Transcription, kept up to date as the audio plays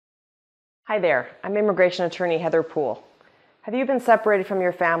Hi there, I'm immigration attorney Heather Poole. Have you been separated from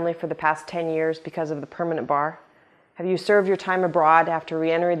your family for the past 10 years because of the permanent bar? Have you served your time abroad after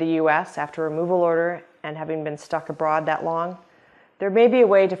re-entering the U.S. after a removal order and having been stuck abroad that long? There may be a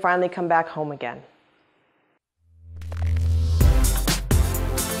way to finally come back home again.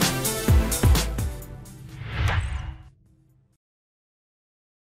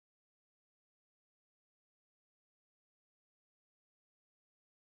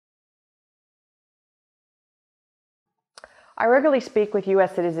 I regularly speak with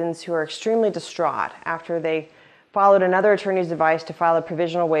U.S. citizens who are extremely distraught after they followed another attorney's advice to file a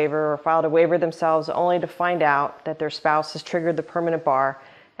provisional waiver or filed a waiver themselves only to find out that their spouse has triggered the permanent bar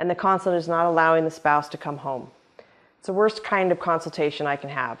and the consulate is not allowing the spouse to come home. It's the worst kind of consultation I can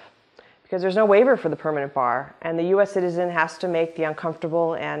have because there's no waiver for the permanent bar and the U.S. citizen has to make the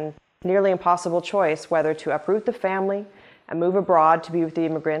uncomfortable and nearly impossible choice whether to uproot the family and move abroad to be with the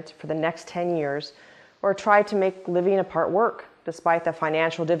immigrant for the next 10 years or try to make living apart work, despite the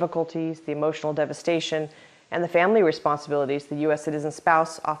financial difficulties, the emotional devastation, and the family responsibilities the U.S. citizen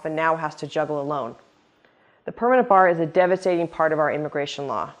spouse often now has to juggle alone. The permanent bar is a devastating part of our immigration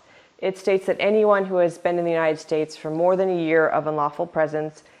law. It states that anyone who has been in the United States for more than a year of unlawful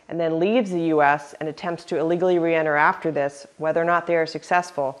presence and then leaves the U.S. and attempts to illegally re-enter after this, whether or not they are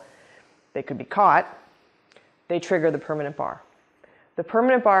successful, they could be caught, they trigger the permanent bar. The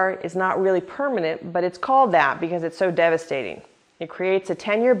permanent bar is not really permanent, but it's called that because it's so devastating. It creates a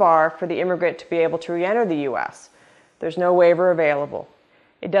 10-year bar for the immigrant to be able to re-enter the U.S. There's no waiver available.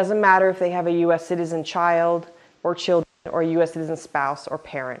 It doesn't matter if they have a U.S. citizen child or children or a U.S. citizen spouse or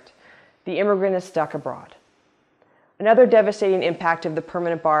parent. The immigrant is stuck abroad. Another devastating impact of the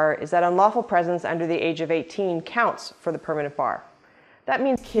permanent bar is that unlawful presence under the age of 18 counts for the permanent bar. That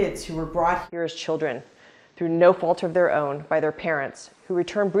means kids who were brought here as children through no fault of their own by their parents, who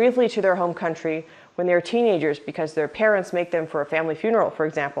return briefly to their home country when they are teenagers because their parents make them for a family funeral, for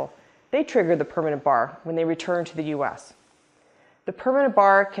example, they trigger the permanent bar when they return to the U.S. The permanent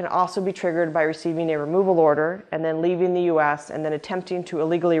bar can also be triggered by receiving a removal order and then leaving the U.S. and then attempting to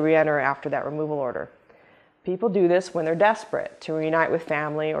illegally re-enter after that removal order. People do this when they're desperate to reunite with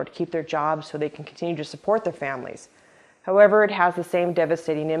family or to keep their jobs so they can continue to support their families. However, it has the same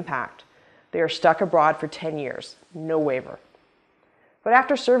devastating impact. They are stuck abroad for 10 years, no waiver. But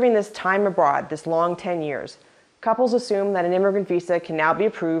after serving this time abroad, this long 10 years, couples assume that an immigrant visa can now be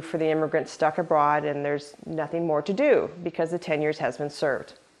approved for the immigrant stuck abroad and there's nothing more to do because the 10 years has been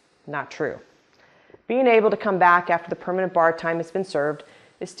served. Not true. Being able to come back after the permanent bar time has been served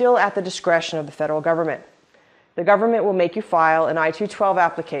is still at the discretion of the federal government. The government will make you file an I-212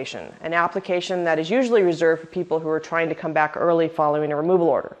 application, an application that is usually reserved for people who are trying to come back early following a removal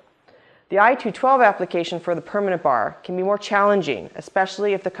order. The I-212 application for the permanent bar can be more challenging,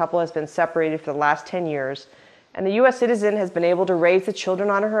 especially if the couple has been separated for the last 10 years and the U.S. citizen has been able to raise the children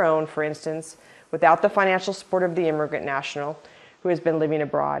on her own, for instance, without the financial support of the immigrant national who has been living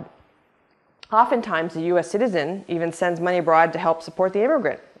abroad. Oftentimes, the U.S. citizen even sends money abroad to help support the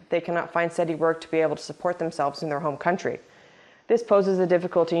immigrant if they cannot find steady work to be able to support themselves in their home country. This poses a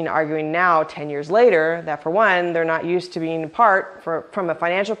difficulty in arguing now, 10 years later, that for one, they're not used to being apart from a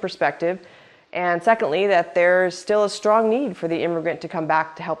financial perspective, and secondly, that there's still a strong need for the immigrant to come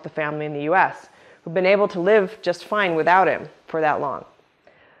back to help the family in the U.S., who've been able to live just fine without him for that long.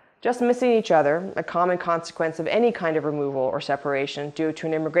 Just missing each other, a common consequence of any kind of removal or separation due to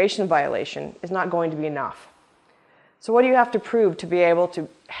an immigration violation, is not going to be enough. So what do you have to prove to be able to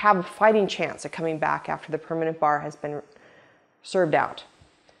have a fighting chance at coming back after the permanent bar has been served out?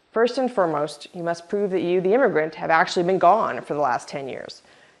 First and foremost, you must prove that you, the immigrant, have actually been gone for the last 10 years.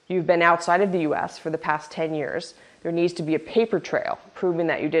 You've been outside of the U.S. for the past 10 years. There needs to be a paper trail proving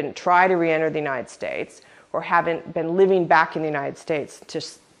that you didn't try to re-enter the United States or haven't been living back in the United States to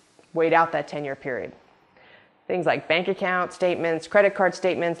wait out that 10-year period. Things like bank account statements, credit card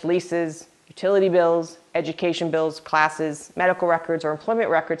statements, leases, utility bills, education bills, classes, medical records, or employment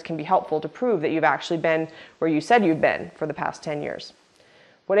records can be helpful to prove that you've actually been where you said you've been for the past 10 years.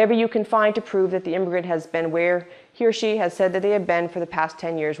 Whatever you can find to prove that the immigrant has been where he or she has said that they have been for the past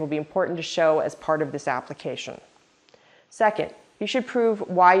 10 years will be important to show as part of this application. Second, you should prove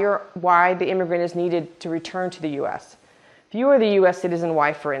why the immigrant is needed to return to the U.S. If you are the U.S. citizen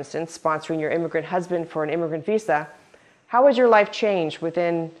wife, for instance, sponsoring your immigrant husband for an immigrant visa, how has your life changed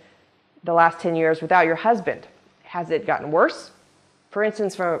within the last 10 years without your husband? Has it gotten worse? For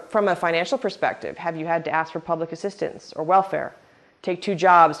instance, from a financial perspective, have you had to ask for public assistance or welfare, take 2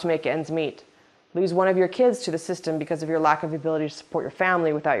 jobs to make ends meet, lose one of your kids to the system because of your lack of ability to support your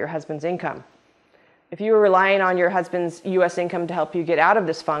family without your husband's income? If you were relying on your husband's U.S. income to help you get out of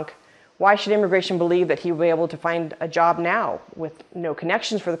this funk, Why should immigration believe that he will be able to find a job now with no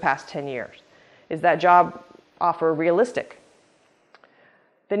connections for the past 10 years? Is that job offer realistic?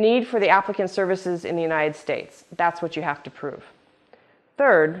 The need for the applicant services in the United States. That's what you have to prove.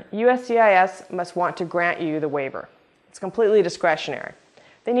 Third, USCIS must want to grant you the waiver. It's completely discretionary.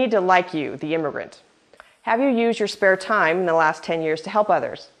 They need to like you, the immigrant. Have you used your spare time in the last 10 years to help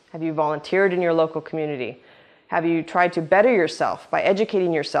others? Have you volunteered in your local community? Have you tried to better yourself by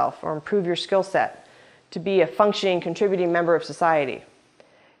educating yourself or improve your skill set to be a functioning, contributing member of society?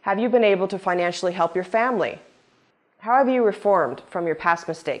 Have you been able to financially help your family? How have you reformed from your past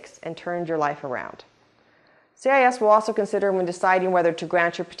mistakes and turned your life around? CIS will also consider when deciding whether to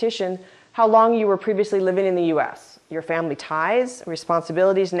grant your petition how long you were previously living in the U.S., your family ties,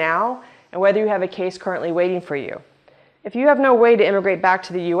 responsibilities now, and whether you have a case currently waiting for you. If you have no way to immigrate back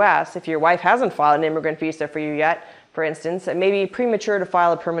to the U.S., if your wife hasn't filed an immigrant visa for you yet, for instance, it may be premature to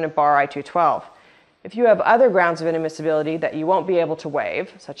file a permanent bar I-212. If you have other grounds of inadmissibility that you won't be able to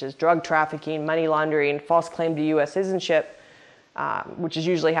waive, such as drug trafficking, money laundering, false claim to U.S. citizenship, which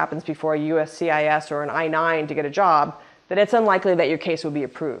usually happens before a USCIS or an I-9 to get a job, then it's unlikely that your case will be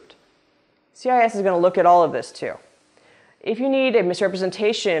approved. CIS is going to look at all of this too. If you need a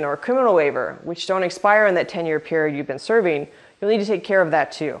misrepresentation or a criminal waiver, which don't expire in that 10-year period you've been serving, you'll need to take care of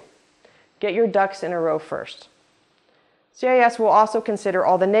that too. Get your ducks in a row first. CIS will also consider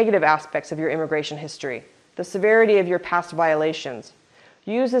all the negative aspects of your immigration history, the severity of your past violations.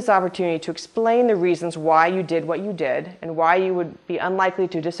 Use this opportunity to explain the reasons why you did what you did and why you would be unlikely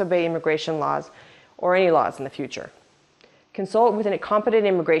to disobey immigration laws or any laws in the future. Consult with a competent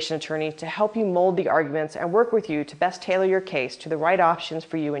immigration attorney to help you mold the arguments and work with you to best tailor your case to the right options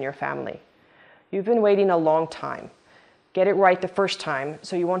for you and your family. You've been waiting a long time. Get it right the first time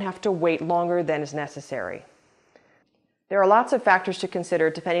so you won't have to wait longer than is necessary. There are lots of factors to consider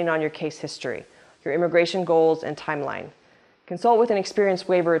depending on your case history, your immigration goals, and timeline. Consult with an experienced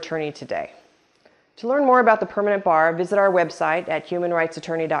waiver attorney today. To learn more about the permanent bar, visit our website at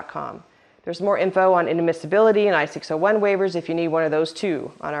humanrightsattorney.com. There's more info on inadmissibility and I-601 waivers if you need one of those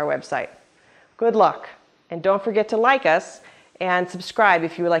too on our website. Good luck, and don't forget to like us and subscribe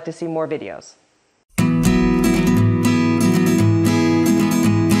if you would like to see more videos.